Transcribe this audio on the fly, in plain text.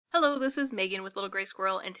Hello, this is Megan with Little Gray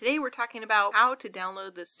Squirrel, and today we're talking about how to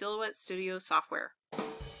download the Silhouette Studio software.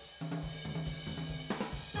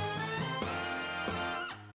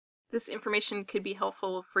 This information could be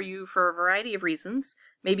helpful for you for a variety of reasons.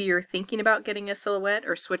 Maybe you're thinking about getting a Silhouette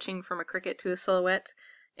or switching from a Cricut to a Silhouette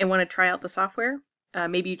and want to try out the software.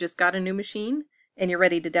 Maybe you just got a new machine and you're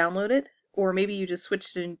ready to download it, or maybe you just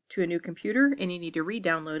switched to a new computer and you need to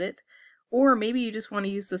re-download it. Or maybe you just want to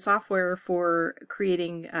use the software for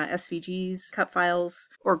creating SVGs, cut files,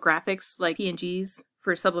 or graphics like PNGs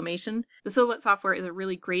for sublimation. The Silhouette software is a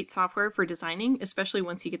really great software for designing, especially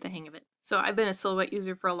once you get the hang of it. So I've been a Silhouette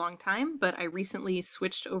user for a long time, but I recently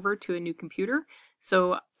switched over to a new computer.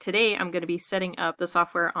 So today I'm going to be setting up the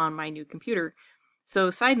software on my new computer. So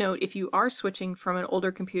side note, if you are switching from an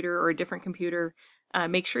older computer or a different computer,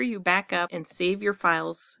 make sure you back up and save your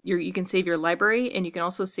files. You can save your library and you can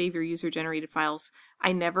also save your user-generated files.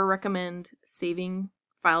 I never recommend saving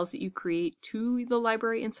files that you create to the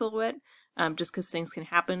library in Silhouette, just because things can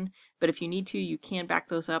happen. But if you need to, you can back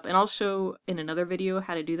those up. And I'll show in another video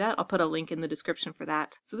how to do that. I'll put a link in the description for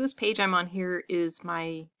that. So this page I'm on here is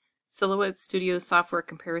my Silhouette Studio software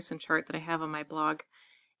comparison chart that I have on my blog.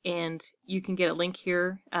 And you can get a link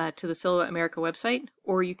here to the Silhouette America website,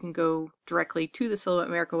 or you can go directly to the Silhouette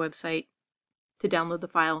America website to download the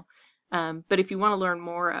file. But if you want to learn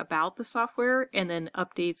more about the software and then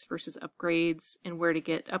updates versus upgrades and where to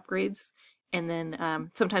get upgrades, and then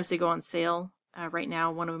sometimes they go on sale. Right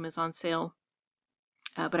now one of them is on sale,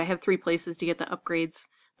 but I have 3 places to get the upgrades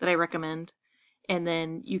that I recommend. And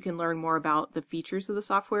then you can learn more about the features of the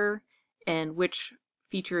software and which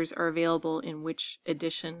features are available in which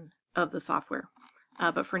edition of the software.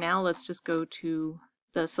 But for now, let's just go to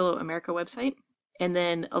the Silhouette America website. And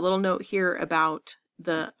then a little note here about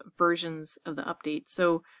the versions of the update.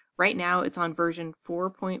 So right now it's on version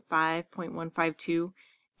 4.5.152.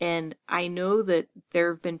 And I know that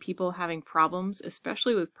there have been people having problems,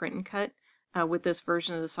 especially with Print and Cut, with this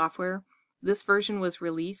version of the software. This version was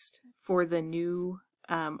released for the new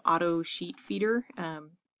auto sheet feeder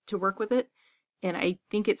to work with it. And I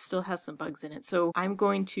think it still has some bugs in it. So I'm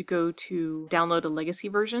going to go to download a legacy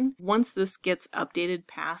version. Once this gets updated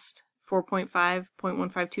past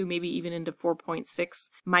 4.5.152, maybe even into 4.6,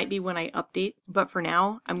 might be when I update. But for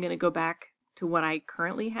now, I'm going to go back to what I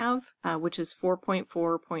currently have, which is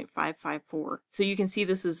 4.4.554. So you can see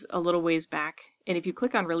this is a little ways back. And if you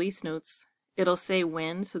click on release notes, it'll say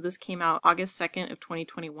when. So this came out August 2nd of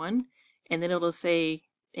 2021. And then it'll say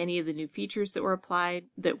any of the new features that were applied,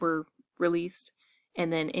 that were released,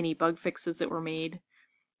 and then any bug fixes that were made.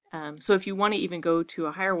 So if you want to even go to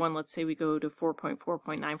a higher one, let's say we go to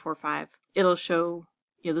 4.4.945, it'll show,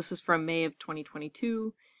 this is from May of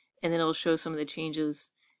 2022, and then it'll show some of the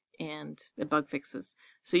changes and the bug fixes.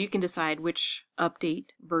 So you can decide which update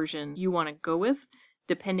version you want to go with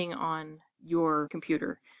depending on your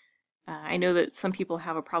computer. I know that some people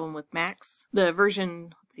have a problem with Macs. The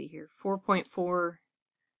version, let's see here,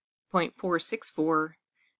 4.4.464,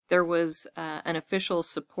 there was an official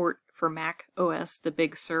support for Mac OS, the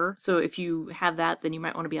Big Sur. So if you have that, then you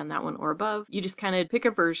might want to be on that one or above. You just kind of pick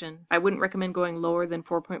a version. I wouldn't recommend going lower than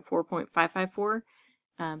 4.4.554,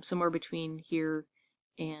 somewhere between here,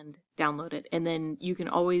 and download it. And then you can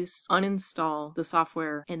always uninstall the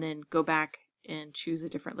software and then go back and choose a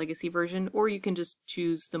different legacy version, or you can just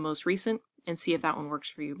choose the most recent and see if that one works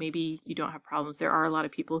for you. Maybe you don't have problems. There are a lot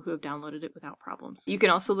of people who have downloaded it without problems. You can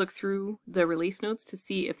also look through the release notes to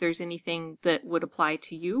see if there's anything that would apply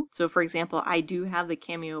to you. So for example, I do have the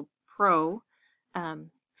Cameo Pro.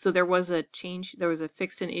 So there was a change, there was a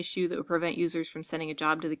fixed an issue that would prevent users from sending a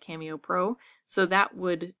job to the Cameo Pro. So that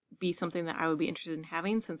would be something that I would be interested in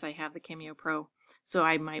having since I have the Cameo Pro. So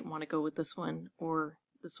I might want to go with this one or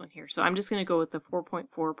this one here. So I'm just going to go with the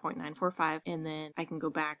 4.4.945, and then I can go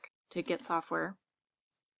back to get software.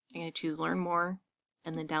 I'm going to choose learn more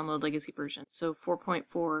and then download legacy version. So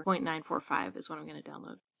 4.4.945 is what I'm going to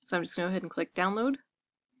download. So I'm just going to go ahead and click download,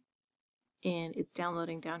 and it's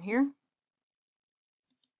downloading down here.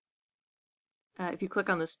 If you click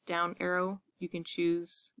on this down arrow, you can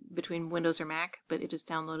choose between Windows or Mac, but it just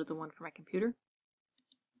downloaded the one for my computer.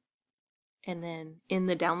 And then in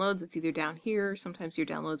the downloads, it's either down here, sometimes your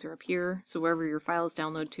downloads are up here, so wherever your files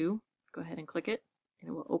download to, go ahead and click it, and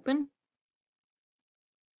it will open.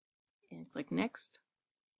 And click next.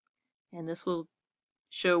 And this will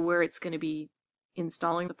show where it's going to be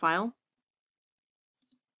installing the file.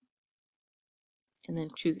 And then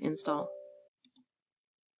choose install.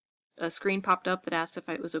 A screen popped up that asked if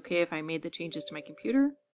it was okay if I made the changes to my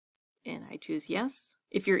computer, and I choose yes.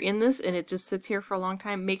 If you're in this and it just sits here for a long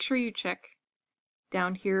time, make sure you check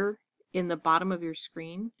down here in the bottom of your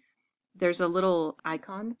screen there's a little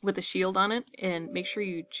icon with a shield on it, and make sure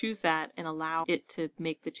you choose that and allow it to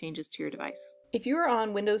make the changes to your device. If you are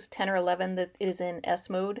on Windows 10 or 11 that is in S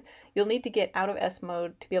mode, you'll need to get out of S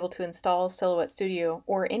mode to be able to install Silhouette Studio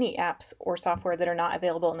or any apps or software that are not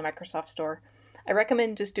available in the Microsoft Store. I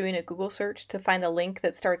recommend just doing a Google search to find the link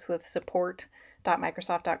that starts with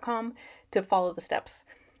support.microsoft.com to follow the steps.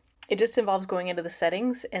 It just involves going into the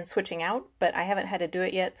settings and switching out, but I haven't had to do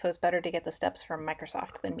it yet, so it's better to get the steps from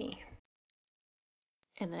Microsoft than me.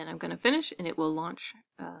 And then I'm going to finish and it will launch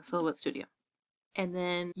Silhouette Studio. And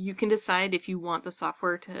then you can decide if you want the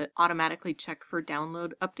software to automatically check for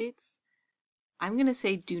download updates. I'm going to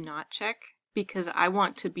say do not check because I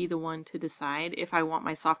want to be the one to decide if I want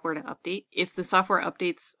my software to update. If the software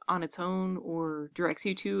updates on its own or directs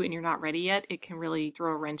you to and you're not ready yet, it can really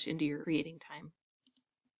throw a wrench into your creating time.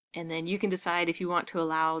 And then you can decide if you want to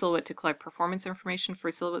allow Silhouette to collect performance information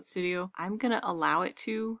for Silhouette Studio. I'm going to allow it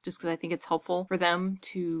to, just because I think it's helpful for them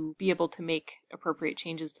to be able to make appropriate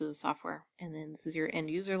changes to the software. And then this is your end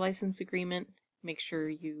user license agreement. Make sure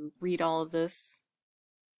you read all of this.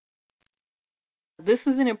 This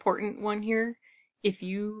is an important one here. If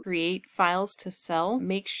you create files to sell,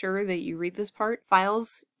 make sure that you read this part.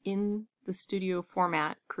 Files in the Studio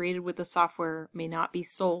format created with the software may not be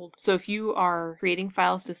sold. So if you are creating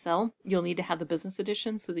files to sell, you'll need to have the business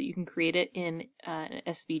edition so that you can create it in an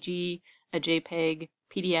SVG, a JPEG,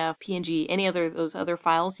 PDF, PNG, any other of those other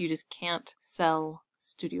files. You just can't sell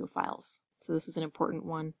Studio files. So this is an important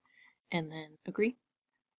one. And then agree.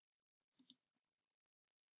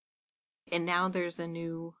 And now there's a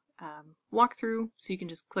new walkthrough, so you can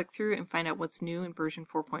just click through and find out what's new in version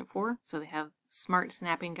 4.4. So they have smart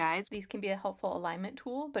snapping guides. These can be a helpful alignment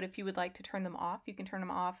tool, but if you would like to turn them off, you can turn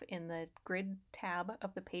them off in the grid tab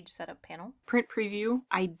of the page setup panel. Print preview.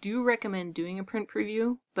 I do recommend doing a print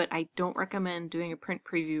preview, but I don't recommend doing a print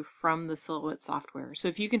preview from the Silhouette software. So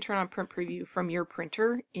if you can turn on print preview from your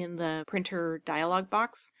printer in the printer dialog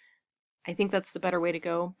box, I think that's the better way to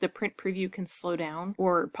go. The print preview can slow down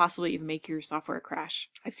or possibly even make your software crash.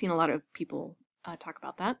 I've seen a lot of people talk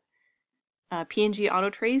about that. PNG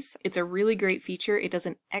Auto Trace, it's a really great feature. It does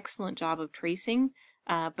an excellent job of tracing,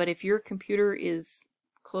 but if your computer is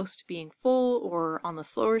close to being full or on the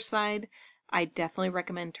slower side, I definitely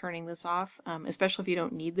recommend turning this off, especially if you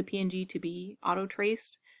don't need the PNG to be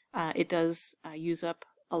auto-traced. It does use up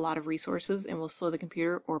a lot of resources and will slow the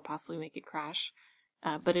computer or possibly make it crash.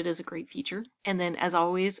 But it is a great feature. And then, as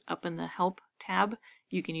always, up in the Help tab,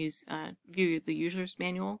 you can use view the user's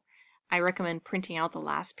manual. I recommend printing out the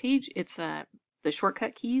last page. It's the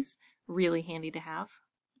shortcut keys, really handy to have.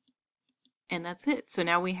 And that's it. So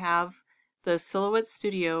now we have the Silhouette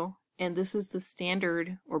Studio, and this is the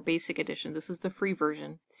standard or basic edition. This is the free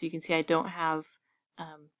version. So you can see I don't have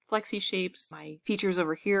flexi shapes. My features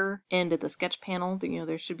over here end at the sketch panel. You know,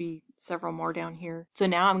 there should be several more down here. So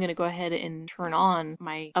now I'm going to go ahead and turn on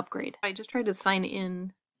my upgrade. I just tried to sign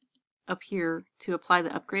in up here to apply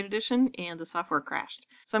the upgrade edition and the software crashed.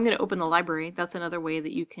 So I'm going to open the library. That's another way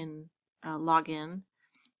that you can log in,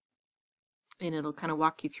 and it'll kind of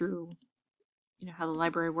walk you through, you know, how the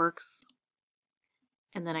library works.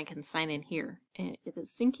 And then I can sign in here. And it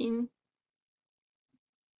is syncing.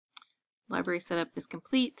 Library setup is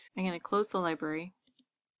complete. I'm going to close the library.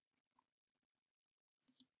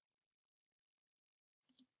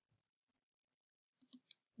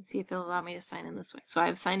 And see if it'll allow me to sign in this way. So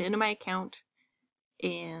I've signed into my account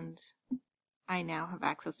and I now have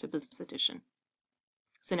access to Business Edition.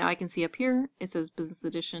 So now I can see up here, it says Business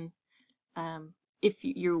Edition. If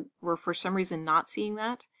you were for some reason not seeing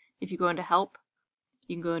that, if you go into Help,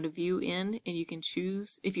 you can go into View In and you can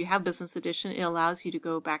choose. If you have Business Edition, it allows you to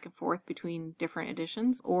go back and forth between different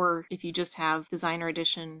editions. Or if you just have Designer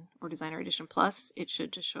Edition or Designer Edition Plus, it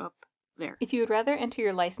should just show up there. If you would rather enter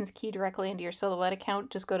your license key directly into your Silhouette account,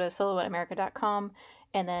 just go to silhouetteamerica.com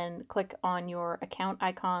and then click on your account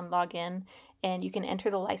icon, log in, and you can enter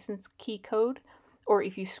the license key code. Or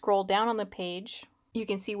if you scroll down on the page, you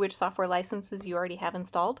can see which software licenses you already have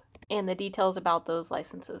installed and the details about those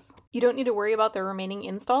licenses. You don't need to worry about the remaining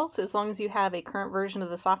installs. As long as you have a current version of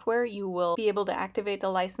the software, you will be able to activate the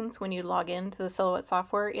license when you log into the Silhouette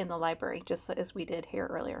software in the library, just as we did here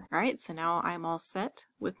earlier. All right, so now I'm all set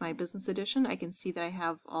with my Business Edition. I can see that I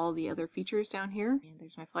have all the other features down here, and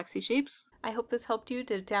there's my flexi shapes. I hope this helped you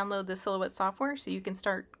to download the Silhouette software so you can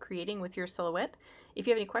start creating with your Silhouette. If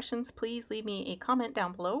you have any questions, please leave me a comment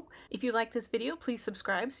down below. If you like this video, please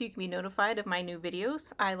subscribe so you can be notified of my new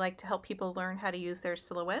videos. I like to help people learn how to use their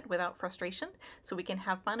Silhouette without frustration so we can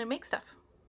have fun and make stuff.